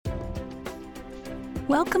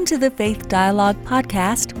Welcome to the Faith Dialogue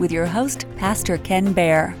podcast with your host, Pastor Ken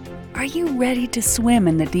Baer. Are you ready to swim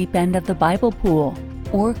in the deep end of the Bible pool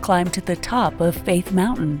or climb to the top of Faith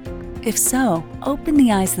Mountain? If so, open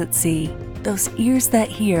the eyes that see, those ears that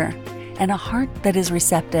hear, and a heart that is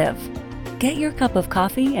receptive. Get your cup of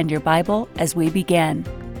coffee and your Bible as we begin.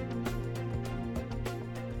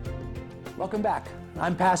 Welcome back.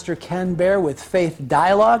 I'm Pastor Ken Baer with Faith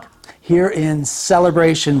Dialogue here in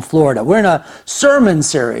Celebration, Florida. We're in a sermon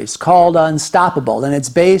series called Unstoppable, and it's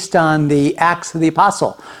based on the Acts of the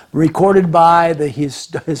Apostle, recorded by the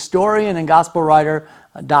historian and gospel writer,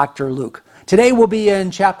 Dr. Luke. Today we'll be in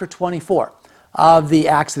chapter 24 of the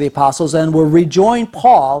Acts of the Apostles, and we'll rejoin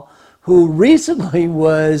Paul, who recently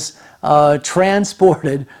was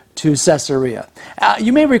transported to Caesarea.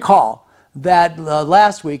 You may recall that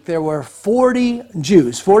last week there were 40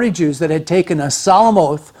 Jews that had taken a solemn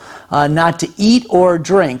oath not to eat or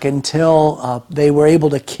drink until they were able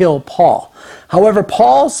to kill Paul. However,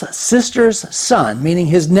 Paul's sister's son, meaning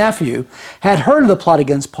his nephew, had heard of the plot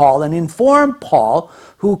against Paul and informed Paul,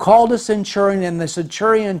 who called a centurion, and the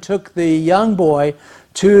centurion took the young boy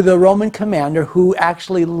to the Roman commander, who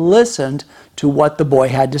actually listened to what the boy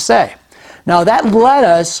had to say. Now that led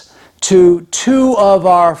us to two of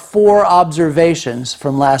our four observations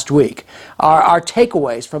from last week, our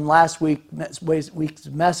takeaways from last week's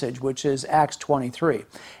message, which is Acts 23.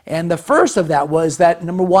 And the first of that was that,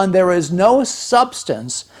 number one, there was no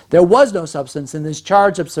substance in this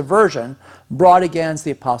charge of subversion brought against the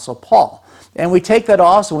Apostle Paul. And we take that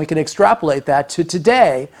also, and we can extrapolate that to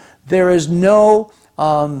today. There is no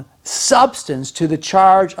substance to the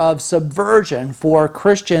charge of subversion for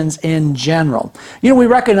Christians in general. You know, we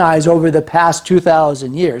recognize over the past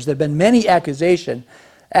 2,000 years there have been many accusations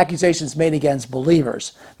made against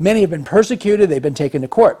believers. Many have been persecuted, they've been taken to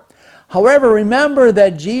court. However, remember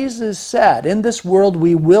that Jesus said, in this world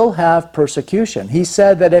we will have persecution. He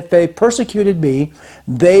said that if they persecuted me,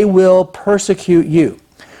 they will persecute you.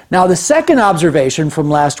 Now, the second observation from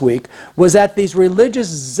last week was that these religious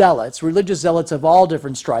zealots of all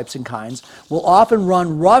different stripes and kinds, will often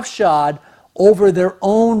run roughshod over their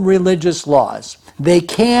own religious laws. They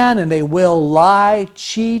can and they will lie,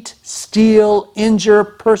 cheat, steal, injure,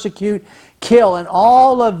 persecute, kill, and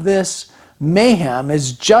all of this mayhem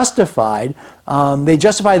is justified. They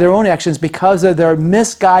justify their own actions because of their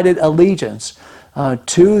misguided allegiance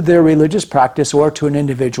to their religious practice or to an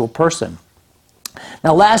individual person.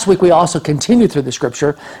 Now, last week we also continued through the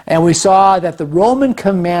scripture, and we saw that the Roman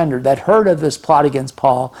commander that heard of this plot against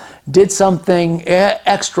Paul did something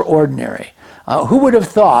extraordinary. Who would have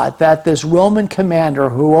thought that this Roman commander,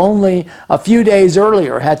 who only a few days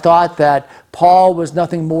earlier had thought that Paul was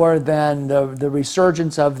nothing more than the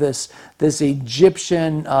resurgence of this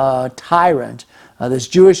Egyptian tyrant, this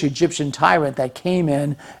Jewish Egyptian tyrant that came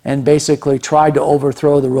in and basically tried to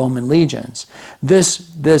overthrow the Roman legions.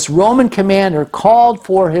 This Roman commander called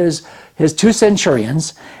for his two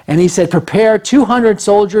centurions, and he said, prepare 200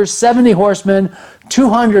 soldiers, 70 horsemen,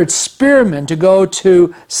 200 spearmen to go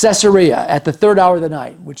to Caesarea at the third hour of the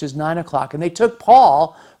night, which is 9 o'clock. And they took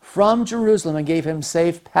Paul from Jerusalem and gave him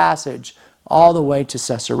safe passage all the way to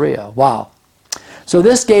Caesarea. Wow. So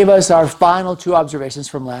this gave us our final two observations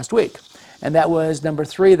from last week. And that was number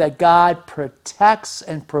 3, that God protects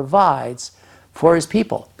and provides for his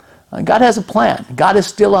people. God has a plan. God is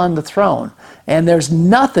still on the throne. And there's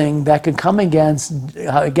nothing that can come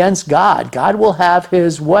against God. God will have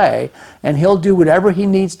his way, and he'll do whatever he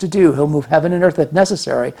needs to do. He'll move heaven and earth if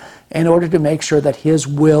necessary in order to make sure that his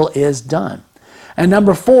will is done. And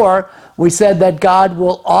number 4, we said that God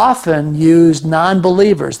will often use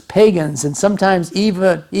non-believers, pagans, and sometimes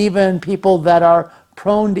even people that are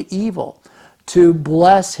prone to evil, to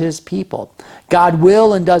bless his people. God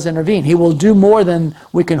will and does intervene. He will do more than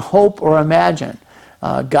we can hope or imagine.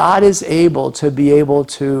 God is able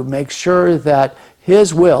to make sure that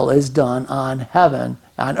his will is done on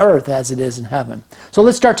earth as it is in heaven. So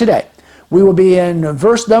let's start today. We will be in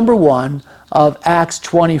verse number 1 of Acts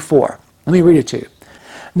 24. Let me read it to you.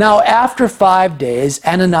 Now, after 5 days,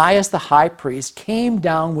 Ananias the high priest came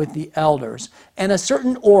down with the elders and a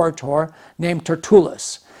certain orator named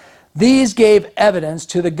Tertullus. These gave evidence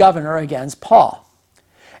to the governor against Paul.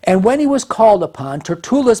 And when he was called upon,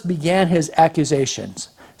 Tertullus began his accusations,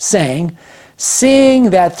 saying,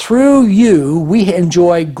 seeing that through you we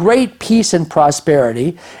enjoy great peace and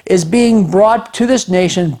prosperity, is being brought to this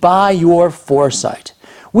nation by your foresight.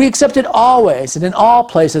 We accept it always and in all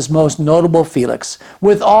places, most notable Felix,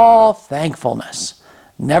 with all thankfulness.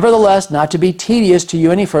 Nevertheless, not to be tedious to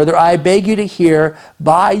you any further, I beg you to hear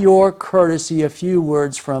by your courtesy a few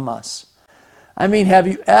words from us. I mean, have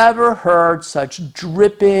you ever heard such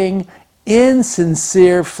dripping,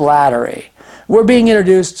 insincere flattery? We're being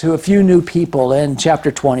introduced to a few new people in chapter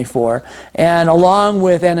 24, and along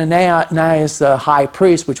with Ananias, the high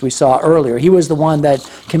priest, which we saw earlier, he was the one that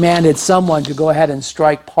commanded someone to go ahead and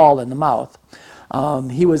strike Paul in the mouth.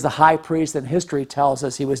 He was the high priest, and history tells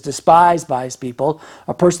us he was despised by his people,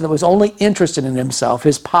 a person that was only interested in himself,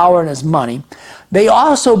 his power and his money. They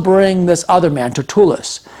also bring this other man,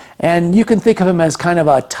 Tertullus, and you can think of him as kind of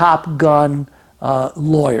a Top Gun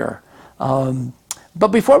lawyer. But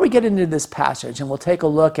before we get into this passage, and we'll take a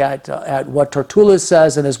look at what Tertullus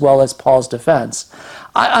says and as well as Paul's defense,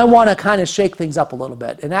 I want to kind of shake things up a little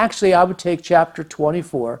bit. And actually, I would take chapter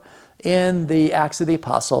 24 in the Acts of the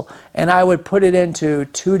Apostle, and I would put it into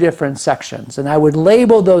two different sections. And I would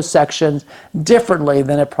label those sections differently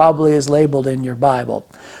than it probably is labeled in your Bible.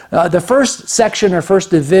 The first section or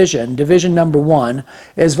first division, division number 1,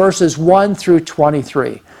 is verses 1 through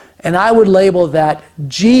 23. And I would label that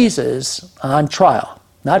Jesus on trial.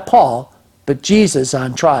 Not Paul, but Jesus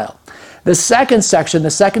on trial. The second section,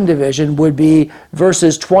 the second division, would be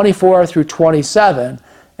verses 24 through 27,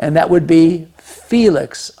 and that would be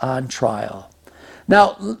Felix on trial.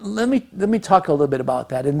 Now, let me talk a little bit about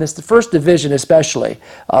that. In this, the first division especially,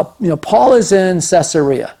 Paul is in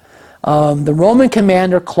Caesarea. The Roman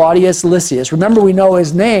commander Claudius Lysias, remember we know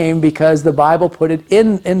his name because the Bible put it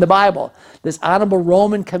in the Bible. This honorable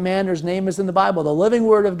Roman commander's name is in the Bible, the living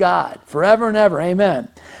word of God, forever and ever, amen.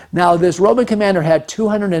 Now this Roman commander had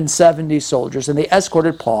 270 soldiers, and they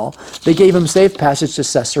escorted Paul. They gave him safe passage to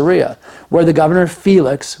Caesarea, where the governor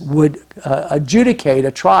Felix would adjudicate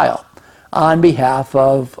a trial on behalf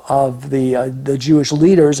of the Jewish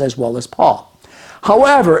leaders as well as Paul.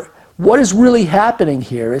 However, what is really happening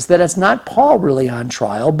here is that it's not Paul really on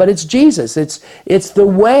trial, but it's Jesus. It's the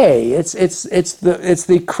way. It's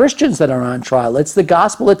the Christians that are on trial. It's the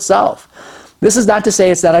gospel itself. This is not to say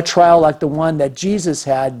it's not a trial like the one that Jesus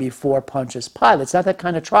had before Pontius Pilate. It's not that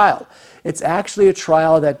kind of trial. It's actually a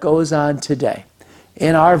trial that goes on today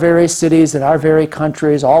in our various cities, in our very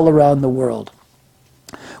countries, all around the world.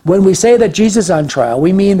 When we say that Jesus is on trial,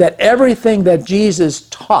 we mean that everything that Jesus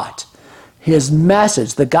taught, his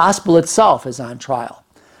message, the gospel itself, is on trial.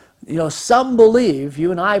 Some believe,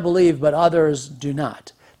 you and I believe, but others do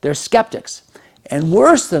not. They're skeptics. And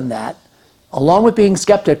worse than that, along with being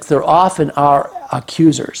skeptics, there often are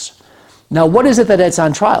accusers. Now, what is it that it's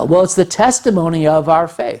on trial? Well, it's the testimony of our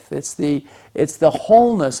faith. It's the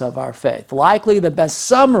wholeness of our faith. Likely the best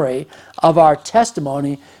summary of our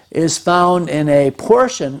testimony is found in a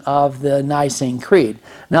portion of the Nicene Creed.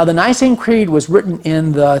 Now, the Nicene Creed was written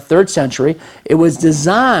in the 3rd century. It was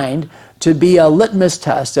designed to be a litmus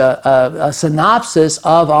test, a synopsis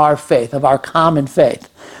of our faith, of our common faith.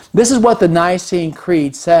 This is what the Nicene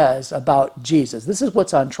Creed says about Jesus. This is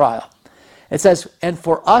what's on trial. It says, "And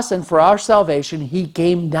for us and for our salvation, he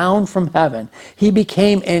came down from heaven. He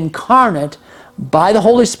became incarnate by the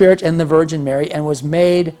Holy Spirit and the Virgin Mary and was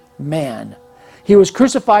made man. He was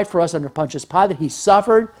crucified for us under Pontius Pilate. He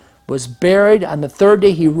suffered, was buried. On the 3rd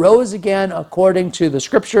day, he rose again according to the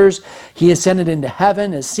Scriptures. He ascended into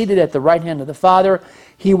heaven, is seated at the right hand of the Father.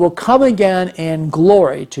 He will come again in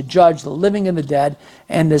glory to judge the living and the dead,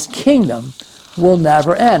 and his kingdom will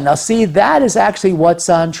never end." Now see, that is actually what's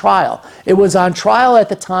on trial. It was on trial at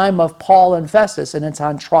the time of Paul and Festus, and it's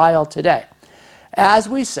on trial today. As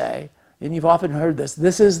we say, and you've often heard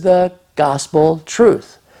this is the gospel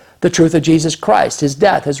truth. The truth of Jesus Christ, his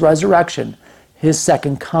death, his resurrection, his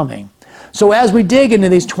second coming. So as we dig into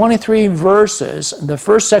these 23 verses, the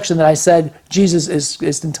first section that I said Jesus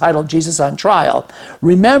is entitled Jesus on Trial,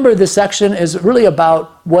 remember this section is really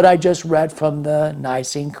about what I just read from the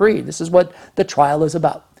Nicene Creed. This is what the trial is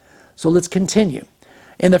about. So let's continue.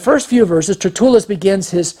 In the first few verses, Tertullus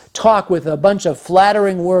begins his talk with a bunch of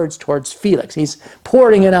flattering words towards Felix. He's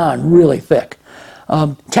pouring it on really thick.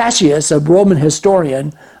 Cassius, a Roman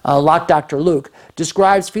historian, like Dr. Luke,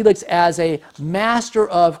 describes Felix as a master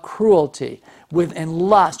of cruelty and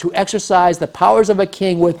lust, who exercised the powers of a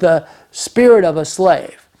king with the spirit of a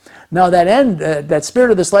slave. Now that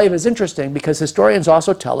spirit of the slave is interesting because historians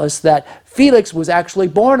also tell us that Felix was actually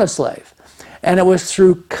born a slave. And it was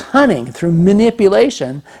through cunning, through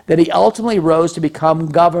manipulation, that he ultimately rose to become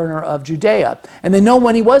governor of Judea. And they know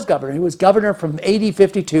when he was governor. He was governor from AD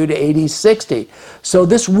 52 to AD 60. So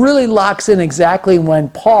this really locks in exactly when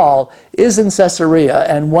Paul is in Caesarea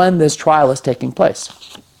and when this trial is taking place.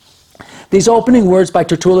 These opening words by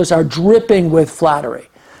Tertullus are dripping with flattery.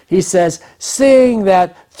 He says, "Seeing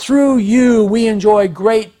that through you we enjoy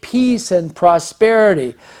great peace and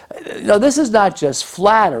prosperity." Now, this is not just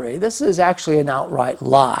flattery. This is actually an outright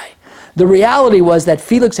lie. The reality was that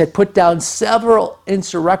Felix had put down several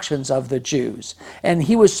insurrections of the Jews, and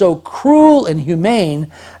he was so cruel and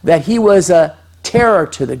humane that he was a terror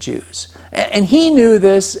to the Jews. And he knew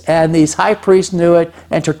this, and these high priests knew it,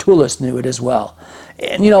 and Tertullus knew it as well.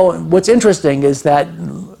 And what's interesting is that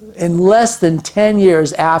in less than 10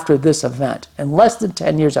 years after this event,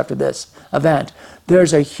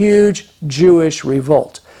 there's a huge Jewish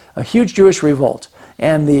revolt.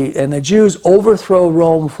 And the Jews overthrow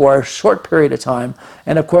Rome for a short period of time,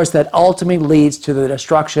 and of course that ultimately leads to the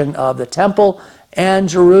destruction of the temple and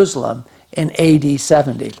Jerusalem in AD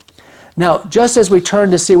 70. Now, just as we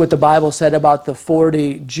turn to see what the Bible said about the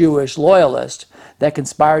 40 Jewish loyalists that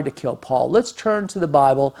conspired to kill Paul, let's turn to the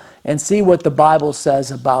Bible and see what the Bible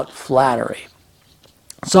says about flattery.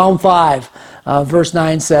 Psalm 5, verse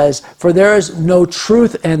 9 says, "For there is no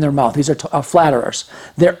truth in their mouth." These are flatterers.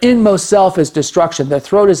 "Their inmost self is destruction. Their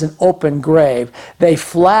throat is an open grave. They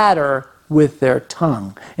flatter with their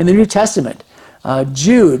tongue." In the New Testament,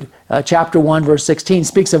 Jude, chapter 1, verse 16,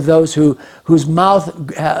 speaks of those whose mouth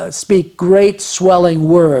speak great swelling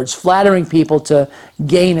words, flattering people to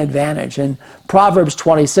gain advantage. In Proverbs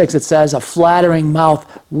 26, it says, "A flattering mouth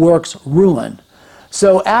works ruin."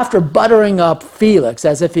 So after buttering up Felix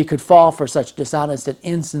as if he could fall for such dishonest and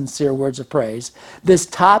insincere words of praise, this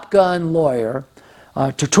Top Gun lawyer,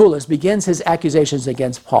 Tertullus, begins his accusations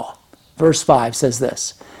against Paul. Verse 5 says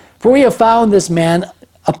this, "For we have found this man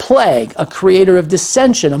a plague, a creator of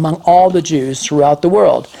dissension among all the Jews throughout the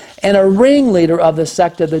world, and a ringleader of the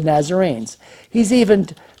sect of the Nazarenes. He's even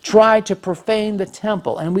tried to profane the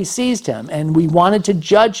temple, and we seized him, and we wanted to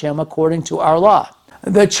judge him according to our law."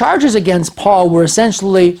 The charges against Paul were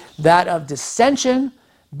essentially that of dissension,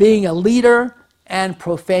 being a leader, and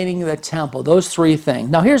profaning the temple. Those three things.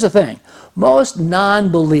 Now here's the thing. Most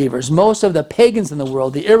non-believers, most of the pagans in the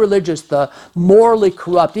world, the irreligious, the morally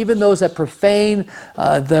corrupt, even those that profane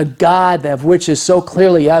the God of which is so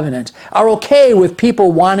clearly evident, are okay with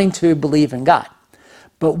people wanting to believe in God.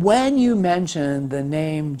 But when you mention the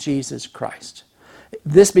name Jesus Christ,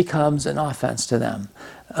 this becomes an offense to them.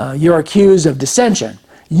 You're accused of dissension.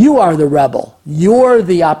 You are the rebel. You're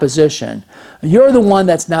the opposition. You're the one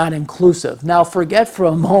that's not inclusive. Now forget for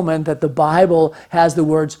a moment that the Bible has the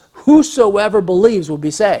words, "Whosoever believes will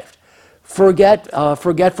be saved." Forget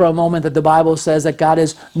for a moment that the Bible says that God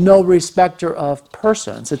is no respecter of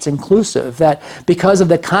persons. It's inclusive, that because of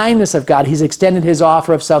the kindness of God, He's extended His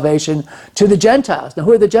offer of salvation to the Gentiles. Now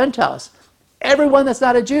who are the Gentiles? Everyone that's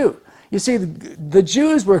not a Jew. You see, the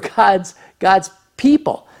Jews were God's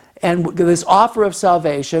people. And this offer of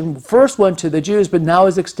salvation first went to the Jews, but now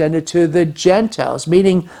is extended to the Gentiles,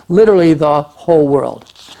 meaning literally the whole world.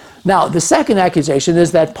 Now, the second accusation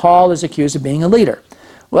is that Paul is accused of being a leader.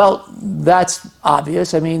 Well, that's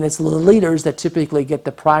obvious. I mean, it's the leaders that typically get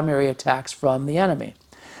the primary attacks from the enemy.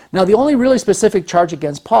 Now, the only really specific charge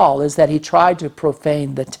against Paul is that he tried to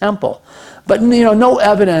profane the temple. But, no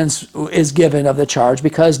evidence is given of the charge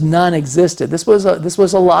because none existed. This was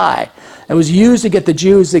a lie. It was used to get the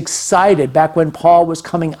Jews excited back when Paul was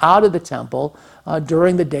coming out of the temple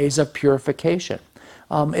during the days of purification.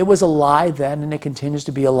 It was a lie then, and it continues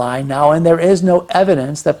to be a lie now, and there is no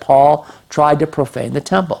evidence that Paul tried to profane the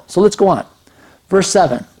temple. So let's go on. Verse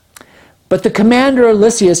 7. "But the commander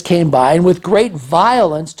Lysias came by, and with great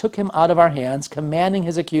violence took him out of our hands, commanding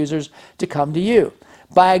his accusers to come to you.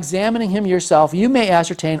 By examining him yourself, you may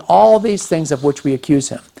ascertain all these things of which we accuse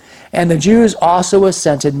him." And the Jews also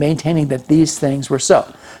assented, maintaining that these things were so.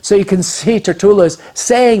 So you can see Tertullus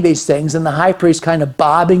saying these things, and the high priest kind of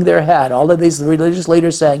bobbing their head. All of these religious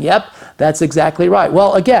leaders saying, "Yep, that's exactly right."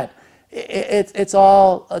 Well, again, it's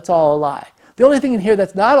all a lie. The only thing in here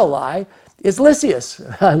that's not a lie is Lysias.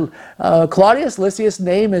 Claudius Lysias'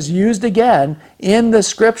 name is used again in the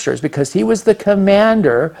scriptures because he was the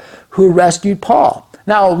commander who rescued Paul.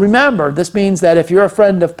 Now remember, this means that if you're a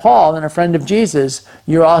friend of Paul and a friend of Jesus,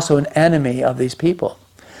 you're also an enemy of these people.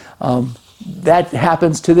 That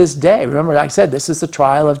happens to this day. Remember, like I said, this is the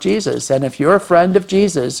trial of Jesus. And if you're a friend of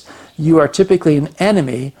Jesus, you are typically an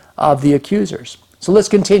enemy of the accusers. So let's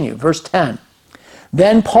continue. Verse 10.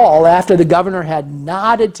 "Then Paul, after the governor had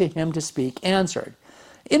nodded to him to speak, answered,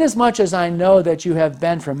 'Inasmuch as I know that you have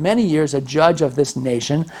been for many years a judge of this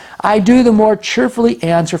nation, I do the more cheerfully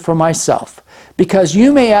answer for myself, because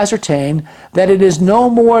you may ascertain that it is no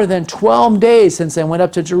more than 12 days since I went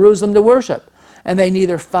up to Jerusalem to worship, and they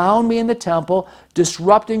neither found me in the temple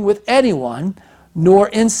disrupting with anyone, nor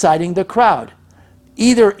inciting the crowd,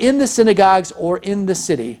 either in the synagogues or in the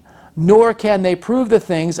city, nor can they prove the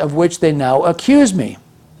things of which they now accuse me.'"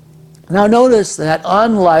 Now notice that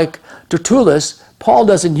unlike Tertullus, Paul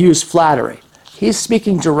doesn't use flattery. he's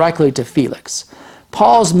speaking directly to Felix.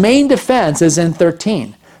 Paul's main defense is in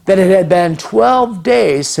 13, that it had been 12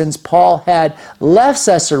 days since Paul had left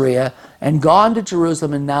Caesarea and gone to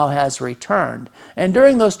Jerusalem and now has returned. And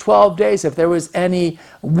during those 12 days, if there was any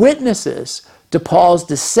witnesses to Paul's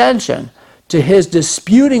dissension, to his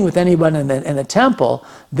disputing with anyone in the temple,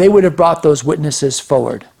 they would have brought those witnesses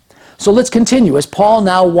forward. So let's continue, as Paul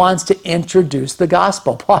now wants to introduce the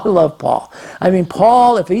gospel. I love Paul. I mean,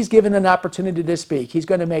 Paul, if he's given an opportunity to speak, he's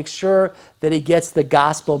going to make sure that he gets the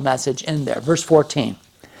gospel message in there. Verse 14.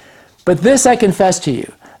 But this I confess to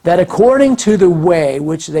you, that according to the way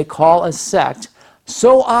which they call a sect,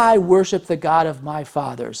 so I worship the God of my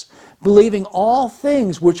fathers, believing all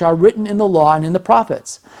things which are written in the law and in the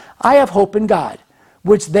prophets. I have hope in God,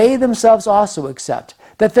 which they themselves also accept,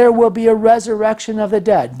 that there will be a resurrection of the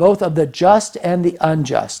dead, both of the just and the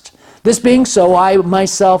unjust. This being so, I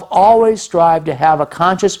myself always strive to have a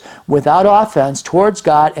conscience without offense towards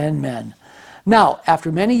God and men. Now,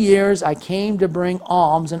 after many years, I came to bring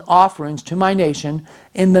alms and offerings to my nation,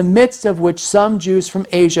 in the midst of which some Jews from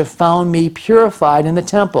Asia found me purified in the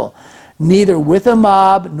temple, neither with a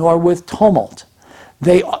mob nor with tumult.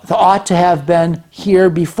 They ought to have been here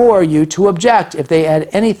before you to object if they had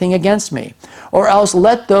anything against me. Or else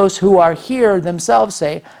let those who are here themselves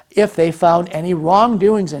say, if they found any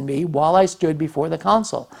wrongdoings in me while I stood before the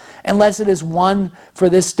council. Unless it is one for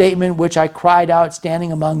this statement which I cried out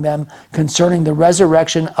standing among them concerning the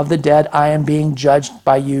resurrection of the dead, I am being judged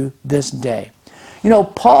by you this day. You know,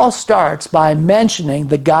 Paul starts by mentioning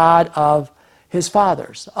the God of his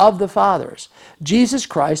fathers, of the fathers. Jesus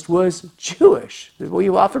Christ was Jewish. We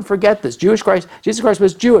often forget this. Jesus Christ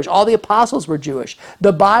was Jewish. All the apostles were Jewish.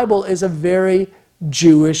 The Bible is a very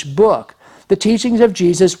Jewish book. The teachings of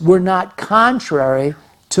Jesus were not contrary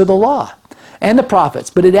to the law and the prophets,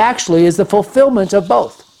 but it actually is the fulfillment of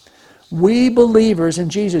both. We believers in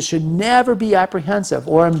Jesus should never be apprehensive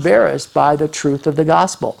or embarrassed by the truth of the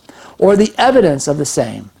gospel or the evidence of the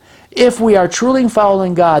same. If we are truly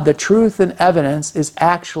following God, the truth and evidence is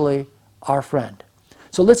actually our friend.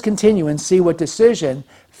 So let's continue and see what decision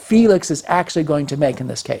Felix is actually going to make in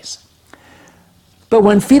this case. But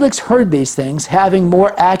when Felix heard these things, having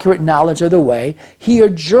more accurate knowledge of the way, he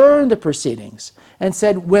adjourned the proceedings and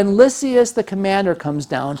said, when Lysias the commander comes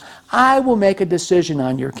down, I will make a decision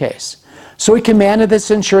on your case. So he commanded the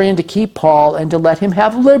centurion to keep Paul and to let him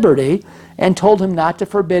have liberty, and told him not to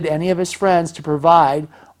forbid any of his friends to provide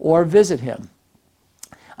or visit him.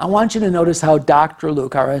 I want you to notice how Dr.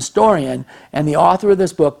 Luke, our historian and the author of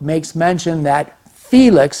this book, makes mention that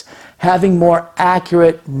Felix having more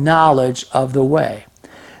accurate knowledge of the way.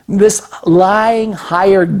 This lying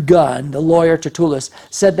hired gun, the lawyer Tertullus,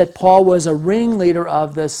 said that Paul was a ringleader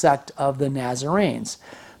of the sect of the Nazarenes.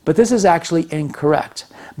 But this is actually incorrect.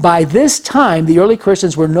 By this time, the early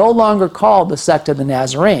Christians were no longer called the sect of the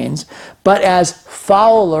Nazarenes, but as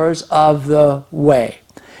followers of the way.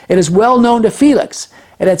 It is well known to Felix,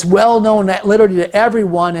 and it's well known literally to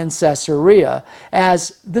everyone in Caesarea,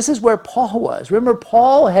 as this is where Paul was. Remember,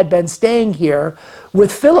 Paul had been staying here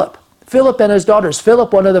with Philip and his daughters.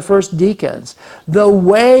 Philip, one of the first deacons. The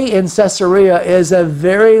way in Caesarea is a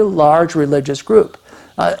very large religious group.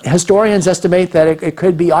 Historians estimate that it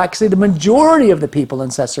could be actually the majority of the people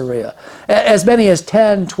in Caesarea. As many as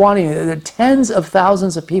 10, 20, tens of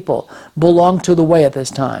thousands of people belonged to the way at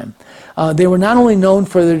this time. They were not only known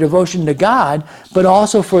for their devotion to God, but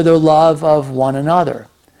also for their love of one another.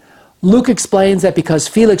 Luke explains that because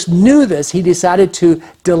Felix knew this, he decided to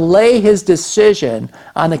delay his decision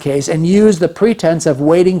on the case and use the pretense of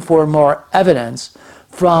waiting for more evidence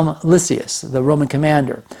from Lysias, the Roman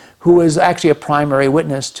commander, who was actually a primary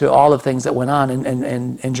witness to all of things that went on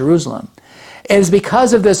in Jerusalem. It is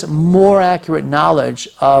because of this more accurate knowledge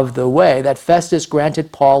of the way that Festus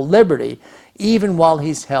granted Paul liberty even while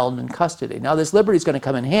he's held in custody. Now, this liberty is going to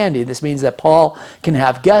come in handy. This means that Paul can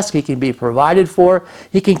have guests, he can be provided for,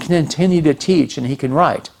 he can continue to teach, and he can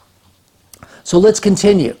write. So let's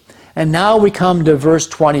continue. And now we come to verse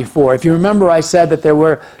 24. If you remember, I said that there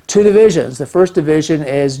were two divisions. The first division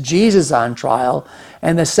is Jesus on trial,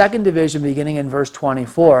 and the second division, beginning in verse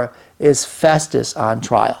 24, is Festus on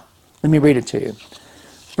trial. Let me read it to you.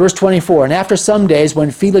 Verse 24, and after some days,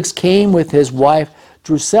 when Felix came with his wife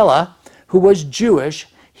Drusilla, who was Jewish,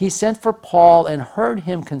 he sent for Paul and heard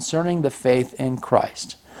him concerning the faith in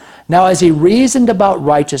Christ. Now, as he reasoned about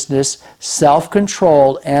righteousness,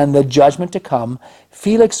 self-control, and the judgment to come,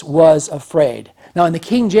 Felix was afraid. Now, in the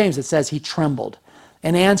King James, it says he trembled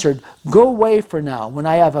and answered, go away for now. When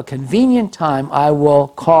I have a convenient time, I will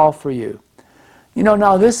call for you. You know,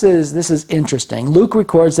 now this is interesting. Luke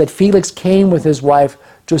records that Felix came with his wife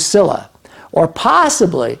Drusilla. Or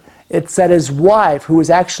possibly it's that his wife, who was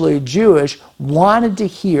actually Jewish, wanted to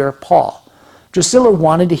hear Paul. Drusilla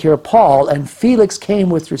wanted to hear Paul, and Felix came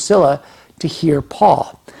with Drusilla to hear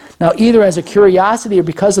Paul. Now, either as a curiosity or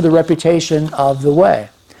because of the reputation of the way.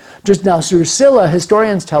 Now, Drusilla,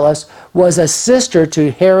 historians tell us, was a sister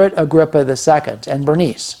to Herod Agrippa II and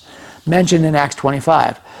Bernice, mentioned in Acts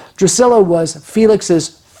 25. Drusilla was Felix's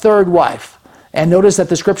third wife. And notice that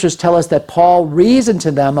the scriptures tell us that Paul reasoned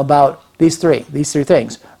to them about these three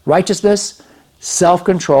things: righteousness,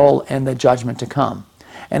 self-control, and the judgment to come.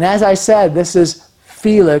 And as I said, this is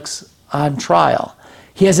Felix on trial.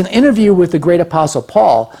 He has an interview with the great apostle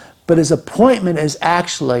Paul, but his appointment is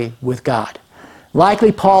actually with God.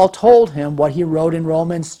 Likely Paul told him what he wrote in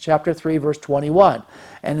Romans chapter 3, verse 21.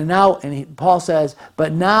 Paul says,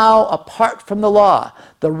 "But now, apart from the law,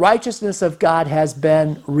 the righteousness of God has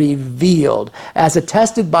been revealed, as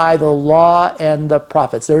attested by the law and the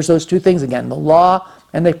prophets." There's those two things again, the law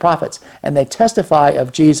and the prophets, and they testify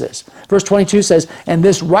of Jesus. Verse 22 says, "And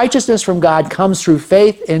this righteousness from God comes through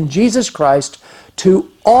faith in Jesus Christ to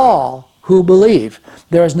all who believe.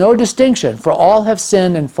 There is no distinction, for all have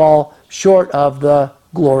sinned and fall short of the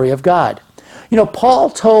glory of God." You know, Paul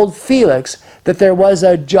told Felix that there was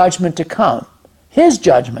a judgment to come, his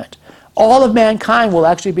judgment. All of mankind will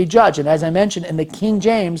actually be judged. And as I mentioned in the King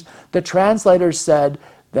James, the translators said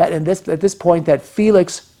that at this point that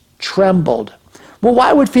Felix trembled. Well,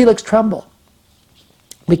 why would Felix tremble?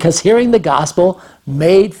 Because hearing the gospel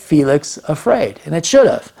made Felix afraid, and it should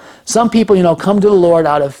have. Some people, come to the Lord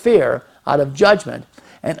out of fear, out of judgment,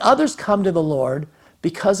 and others come to the Lord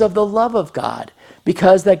because of the love of God,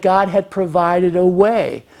 because that God had provided a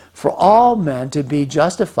way for all men to be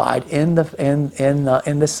justified in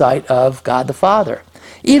the sight of God the Father.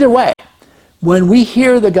 Either way, when we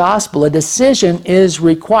hear the gospel, a decision is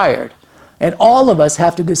required, and all of us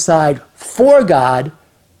have to decide for God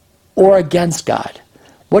or against God.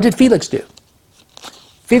 What did Felix do?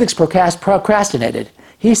 Felix procrastinated.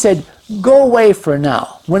 He said, "Go away for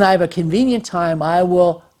now. When I have a convenient time, I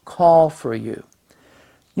will call for you."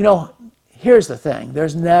 Here's the thing.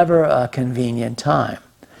 There's never a convenient time.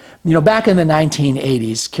 Back in the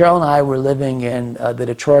 1980s, Carol and I were living in the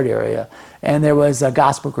Detroit area, and there was a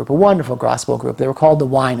gospel group, a wonderful gospel group. They were called the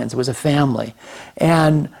Winans. It was a family.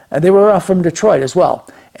 And they were from Detroit as well.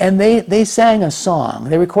 And they sang a song.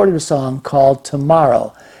 They recorded a song called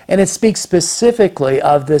 "Tomorrow." And it speaks specifically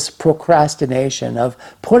of this procrastination, of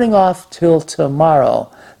putting off till tomorrow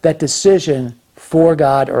that decision for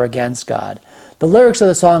God or against God. The lyrics of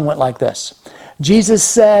the song went like this: "Jesus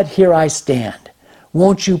said, 'Here I stand.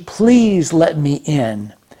 Won't you please let me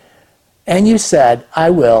in?' And you said, 'I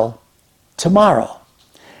will tomorrow.'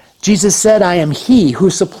 Jesus said, 'I am He who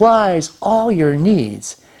supplies all your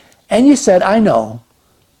needs.' And you said, 'I know,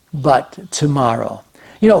 but tomorrow.'"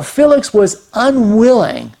 Felix was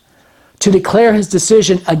unwilling to declare his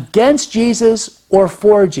decision against Jesus or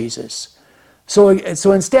for Jesus. So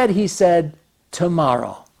instead he said,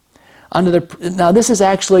 "Tomorrow." Now this is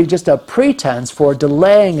actually just a pretense for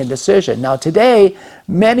delaying a decision. Now today,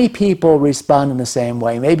 many people respond in the same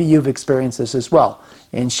way. Maybe you've experienced this as well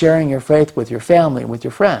in sharing your faith with your family and with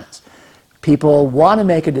your friends. People want to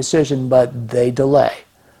make a decision, but they delay.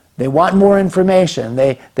 They want more information.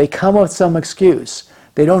 They come up with some excuse.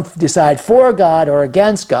 They don't decide for God or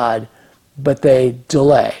against God, but they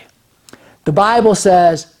delay. The Bible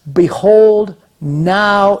says, "Behold,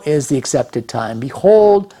 now is the accepted time.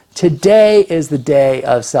 Behold, today is the day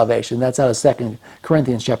of salvation." That's out of 2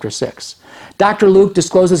 Corinthians chapter 6. Dr. Luke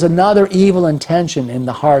discloses another evil intention in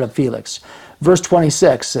the heart of Felix. Verse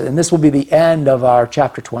 26, and this will be the end of our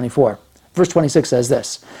chapter 24. Verse 26 says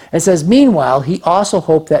this. It says, "Meanwhile, he also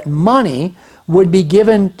hoped that money would be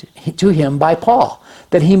given to him by Paul,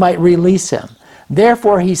 that he might release him.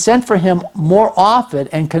 Therefore, he sent for him more often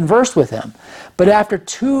and conversed with him. But after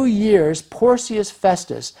 2 years, Porcius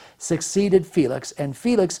Festus succeeded Felix, and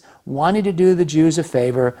Felix, wanting to do the Jews a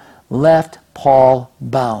favor, left Paul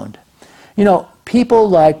bound." People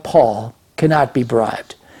like Paul cannot be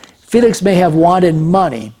bribed. Felix may have wanted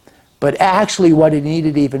money, but actually what he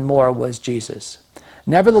needed even more was Jesus.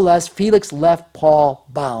 Nevertheless, Felix left Paul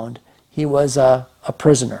bound. He was a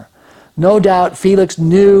prisoner. No doubt Felix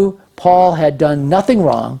knew Paul had done nothing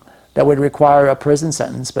wrong that would require a prison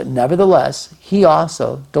sentence, but nevertheless, he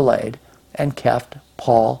also delayed and kept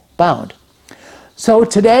Paul bound. So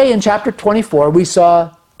today in chapter 24, we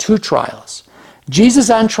saw two trials. Jesus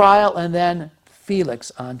on trial and then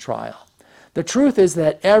Felix on trial. The truth is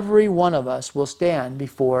that every one of us will stand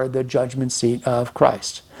before the judgment seat of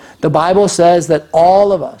Christ. The Bible says that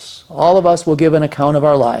all of us will give an account of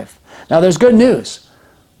our life. Now there's good news.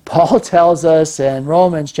 Paul tells us in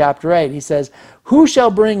Romans chapter 8, he says, who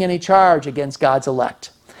shall bring any charge against God's elect?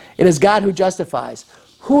 It is God who justifies.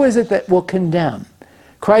 Who is it that will condemn?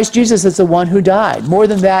 Christ Jesus is the one who died. More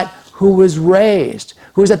than that, who was raised,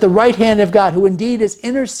 who is at the right hand of God, who indeed is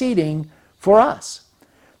interceding for us.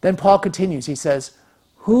 Then Paul continues. He says,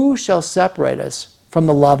 who shall separate us from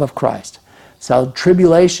the love of Christ? Shall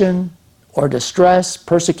tribulation or distress,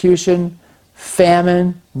 persecution,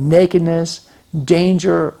 famine, nakedness,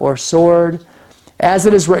 danger, or sword? As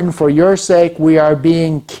it is written, for your sake we are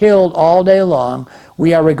being killed all day long.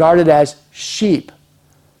 We are regarded as sheep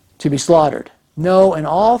to be slaughtered. No, in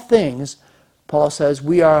all things, Paul says,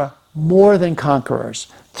 we are more than conquerors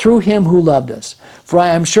through him who loved us. For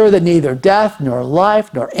I am sure that neither death, nor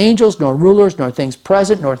life, nor angels, nor rulers, nor things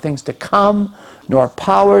present, nor things to come, nor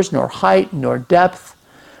powers, nor height, nor depth,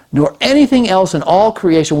 nor anything else in all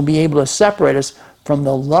creation will be able to separate us from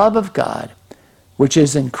the love of God, which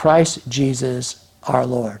is in Christ Jesus our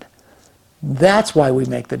Lord. That's why we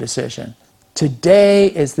make the decision. Today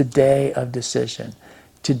is the day of decision.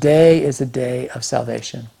 Today is the day of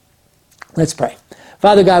salvation. Let's pray.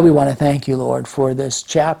 Father God, we want to thank you, Lord, for this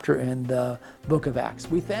chapter in the book of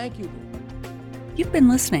Acts. We thank you. You've been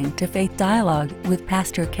listening to Faith Dialogue with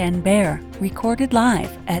Pastor Ken Baer, recorded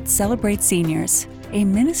live at Celebrate Seniors, a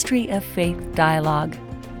ministry of Faith Dialogue.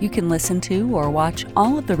 You can listen to or watch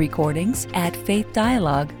all of the recordings at Faith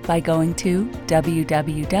Dialogue by going to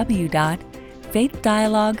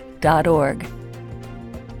www.faithdialogue.org.